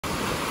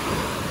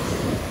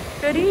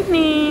Good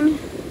evening.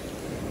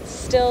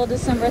 Still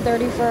December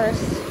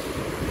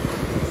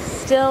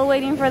 31st. Still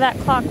waiting for that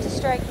clock to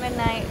strike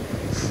midnight.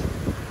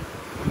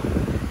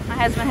 My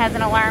husband has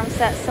an alarm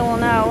set, so we'll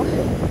know.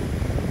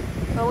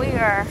 But we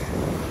are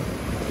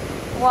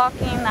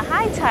walking the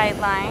high tide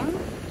line.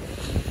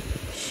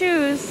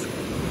 Shoes.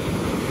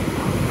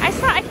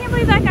 I can't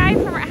believe that guy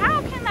from,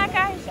 how can that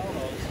guy?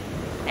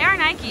 They are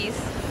Nikes.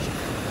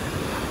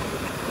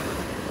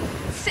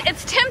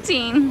 It's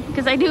tempting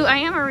because I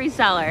am a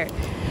reseller,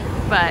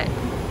 but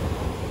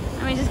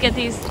let me just get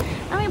these.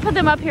 Let me put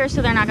them up here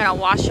so they're not gonna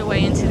wash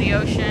away into the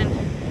ocean.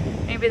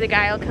 Maybe the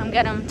guy will come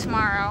get them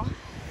tomorrow.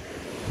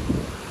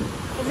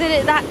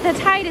 The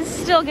tide is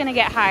still gonna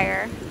get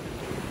higher,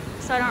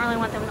 so I don't really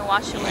want them to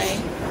wash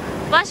away.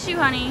 Bless you,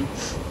 honey.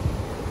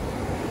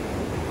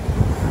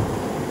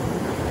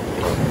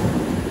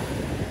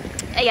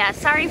 Yeah,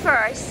 sorry for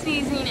our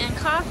sneezing and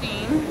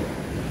coughing.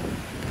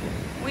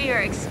 We are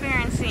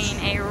experiencing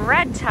a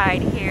red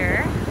tide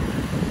here.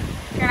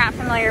 If you're not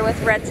familiar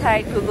with red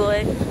tide, Google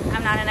it.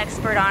 I'm not an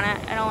expert on it.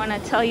 I don't want to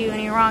tell you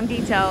any wrong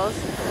details,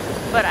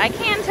 but I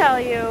can tell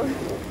you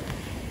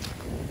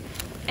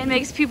it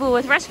makes people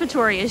with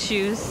respiratory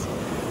issues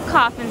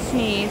cough and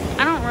sneeze.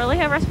 I don't really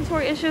have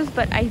respiratory issues,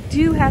 but I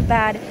do have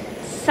bad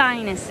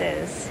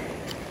sinuses.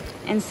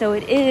 And so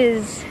it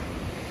is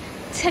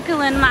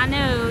tickling my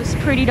nose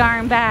pretty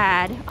darn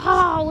bad.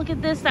 Oh, look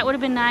at this. That would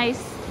have been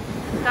nice.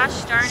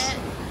 Gosh darn it.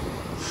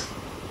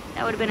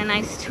 That would have been a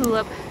nice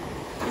tulip.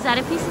 Is that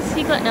a piece of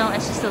secret? No,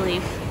 it's just a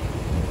leaf.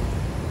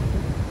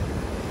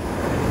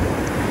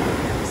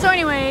 So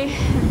anyway,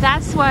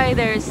 that's why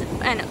there's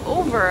an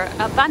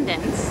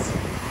overabundance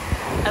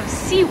of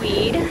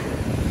seaweed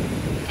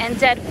and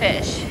dead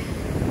fish.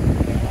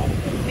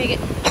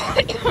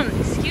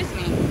 Excuse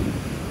me.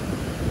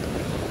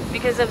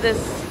 Because of this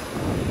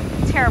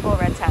terrible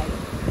red tide.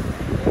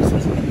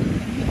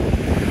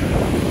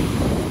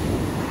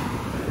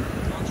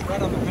 It's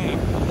right on the map.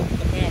 Look at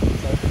the map.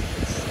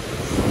 It's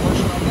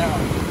pushing on down.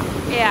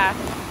 Yeah.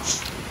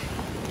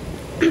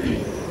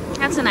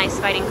 That's a nice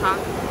fighting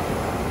conch.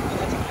 Yeah,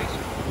 that's a nice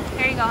one.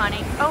 There you go,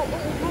 honey. Oh,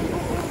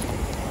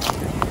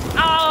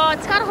 oh,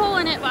 it's got a hole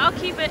in it, but I'll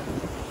keep it.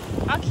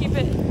 I'll keep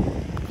it. Is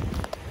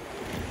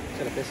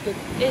that a biscuit?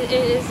 It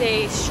is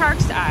a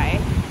shark's eye.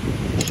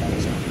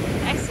 Shark's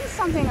eye. I see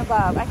something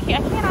above. We're not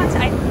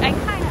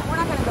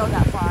gonna go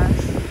that far.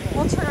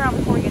 We'll turn around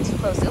before we get too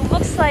close. It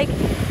looks like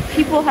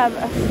people have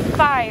a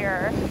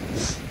fire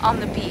on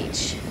the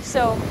beach.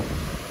 So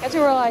you have to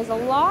realize a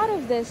lot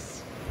of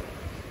this,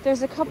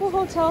 there's a couple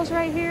hotels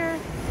right here.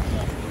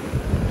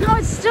 No,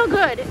 it's still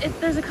good.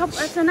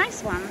 It's a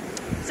nice one.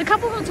 It's a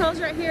couple hotels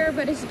right here,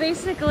 but it's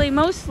basically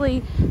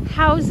mostly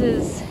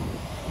houses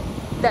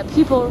that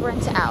people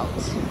rent out.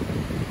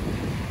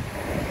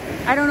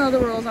 I don't know the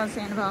rules on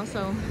Sanibel,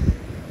 so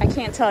I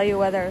can't tell you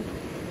whether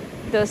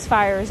those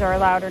fires are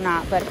allowed or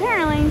not, but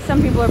apparently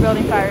some people are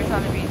building fires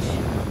on the beach.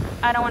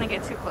 I don't want to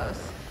get too close.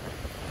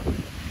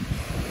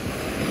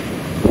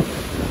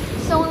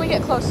 So when we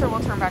get closer, we'll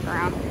turn back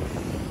around.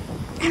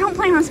 I don't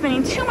plan on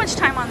spending too much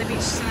time on the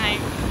beach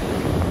tonight.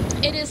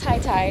 It is high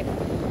tide.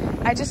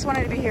 I just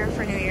wanted to be here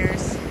for New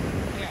Year's.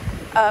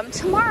 Yeah.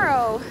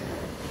 Tomorrow,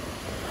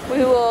 we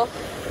will,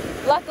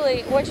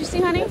 luckily, what'd you see,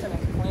 honey? That's a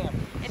nice clam.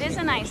 It is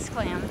a nice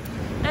clam.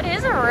 That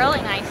is a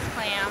really nice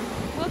clam.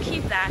 We'll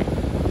keep that.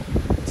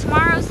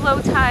 Tomorrow's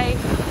low tide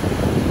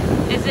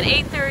is at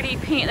 8:30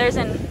 p.m. There's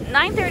a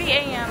 9:30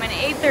 a.m. and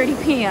 8:30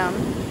 p.m.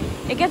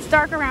 It gets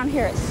dark around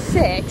here at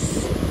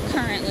 6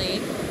 currently.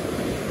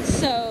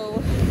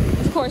 So,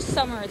 of course,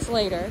 summer it's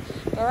later.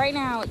 But right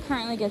now, it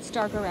currently gets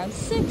dark around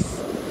 6.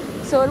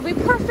 So it'll be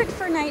perfect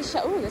for night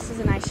shell. Ooh, this is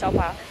a nice shell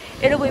pile.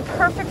 It'll be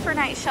perfect for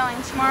night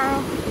shelling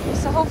tomorrow.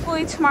 So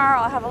hopefully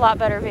tomorrow I'll have a lot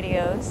better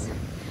videos.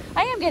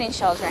 I am getting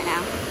shells right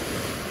now.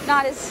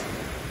 Not as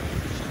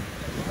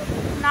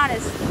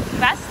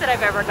best that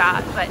I've ever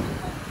got, but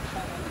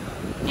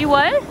you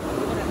what?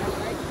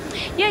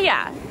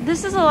 Yeah.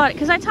 This is a lot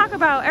because I talk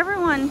about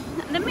everyone.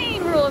 The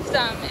main rule of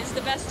thumb is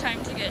the best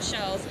time to get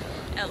shells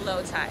at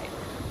low tide.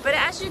 But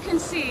as you can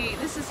see,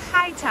 this is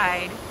high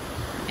tide,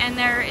 and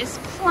there is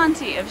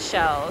plenty of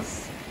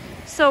shells.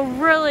 So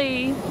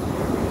really,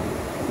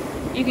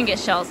 you can get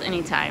shells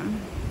anytime.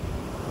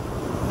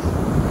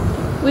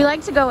 We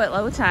like to go at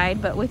low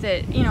tide, but with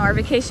it, our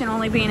vacation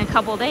only being a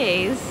couple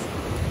days,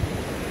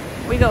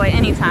 we go at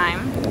any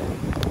time.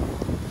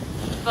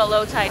 But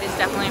low tide is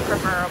definitely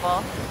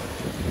preferable.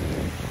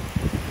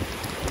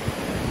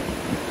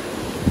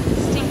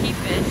 Stinky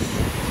fish.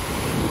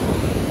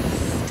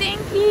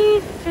 Stinky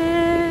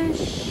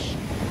fish.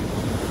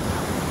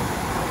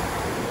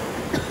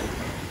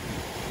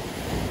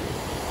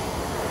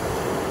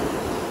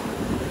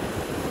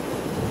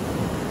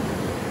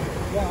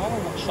 Yeah, I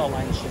don't know. Shell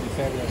lines should be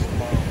fabulous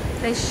tomorrow.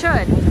 They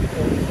should.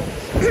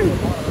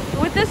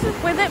 With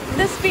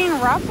this being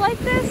rough like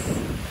this,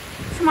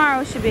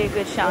 tomorrow should be a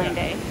good shelling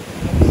day.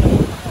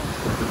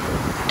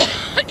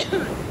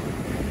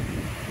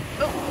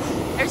 Oh,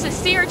 there's a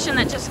sea urchin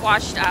that just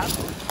washed up.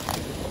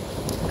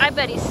 I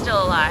bet he's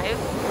still alive.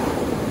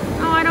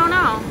 Oh, I don't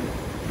know.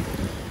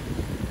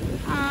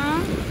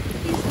 Aw,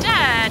 he's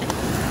dead.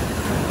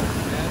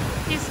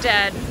 He's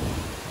dead.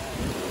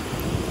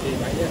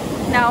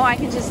 No, I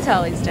can just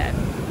tell he's dead.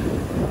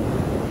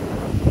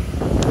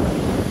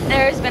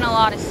 There's been a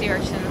lot of sea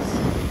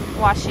urchins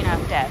washing up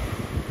dead.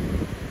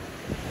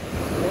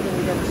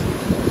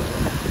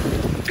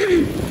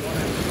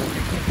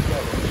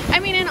 I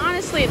mean, and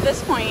honestly, at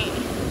this point,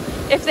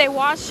 if they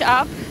wash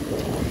up,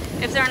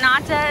 if they're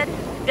not dead,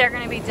 they're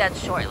going to be dead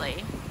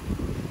shortly.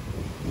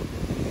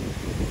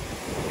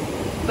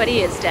 But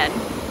he is dead.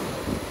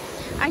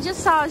 I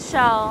just saw a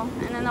shell,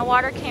 and then the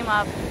water came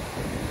up,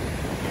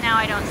 and now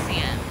I don't see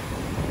it.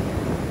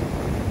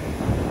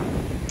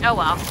 Oh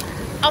well.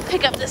 I'll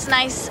pick up this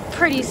nice,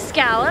 pretty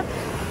scallop,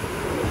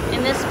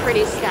 and this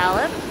pretty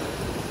scallop.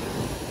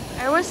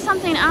 There was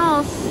something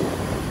else.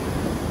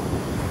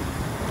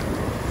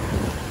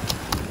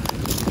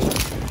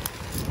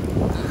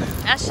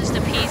 That's just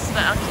a piece,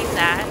 but I'll keep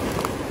that.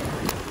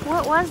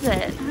 What was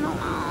it? I don't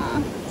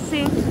know.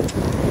 See?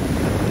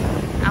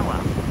 Oh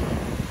well.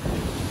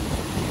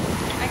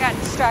 I got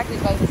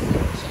distracted by the sea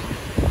urchin.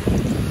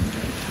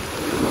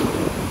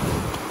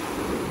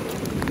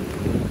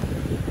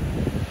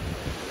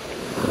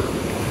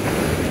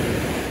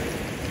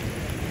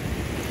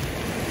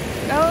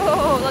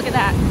 Oh, look at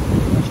that.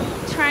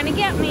 Trying to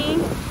get me.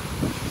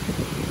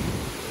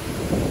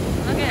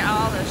 Look at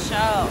all the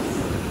shells.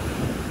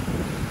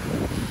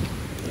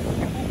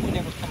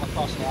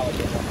 Across an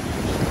alligator.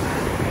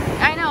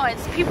 I know,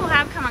 it's people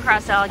have come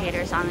across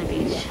alligators on the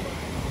beach.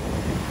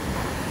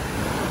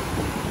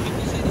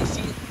 People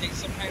say they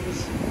sometimes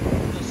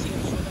see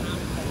them swimming out.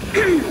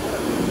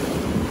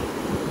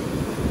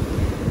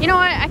 You know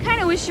what? I kind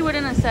of wish you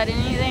wouldn't have said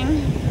anything.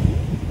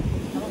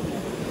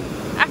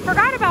 I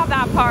forgot about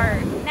that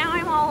part. Now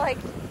I'm all like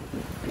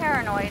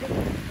paranoid.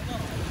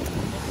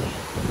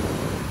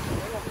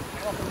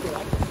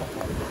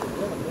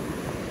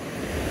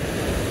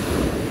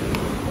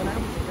 When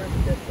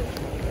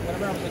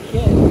I was a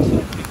kid,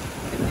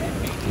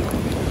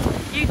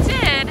 You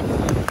did?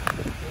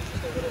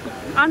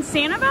 On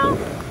Sanibel?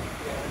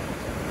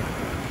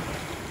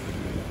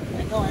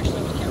 no,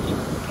 actually, we can't keep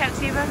it.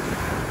 Captiva?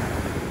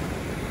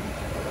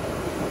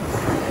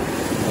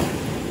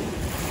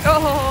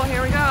 Oh,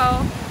 here we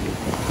go.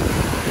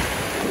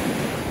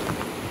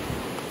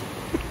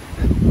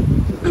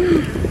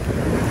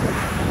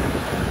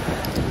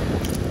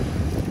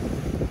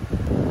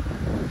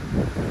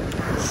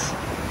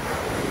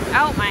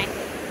 Oh, my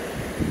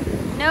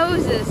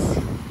nose is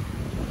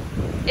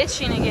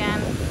itching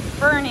again.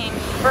 Burning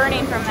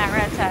from that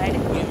red tide.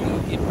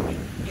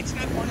 It's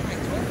not burning my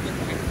throat,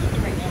 it's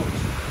my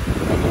nose.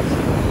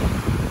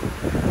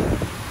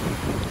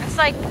 It's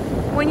like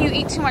when you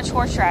eat too much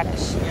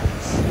horseradish.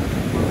 Yes.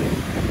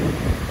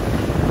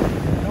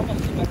 It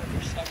almost is better if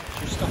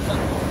you're still full.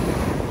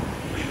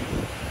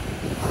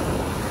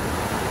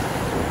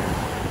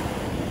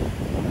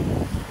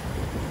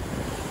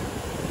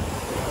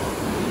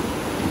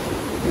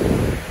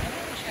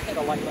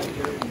 Like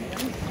yours.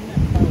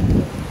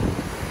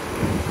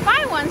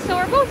 Buy one, so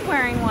we're both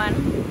wearing one.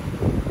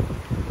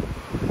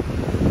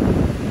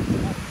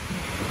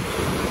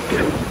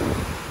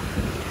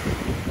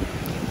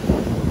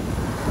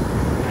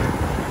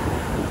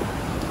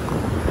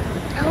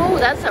 Oh,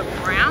 that's a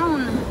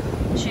brown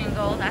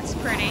jingle. That's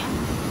pretty.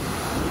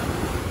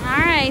 All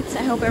right,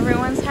 I hope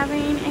everyone's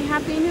having a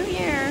happy new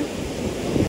year.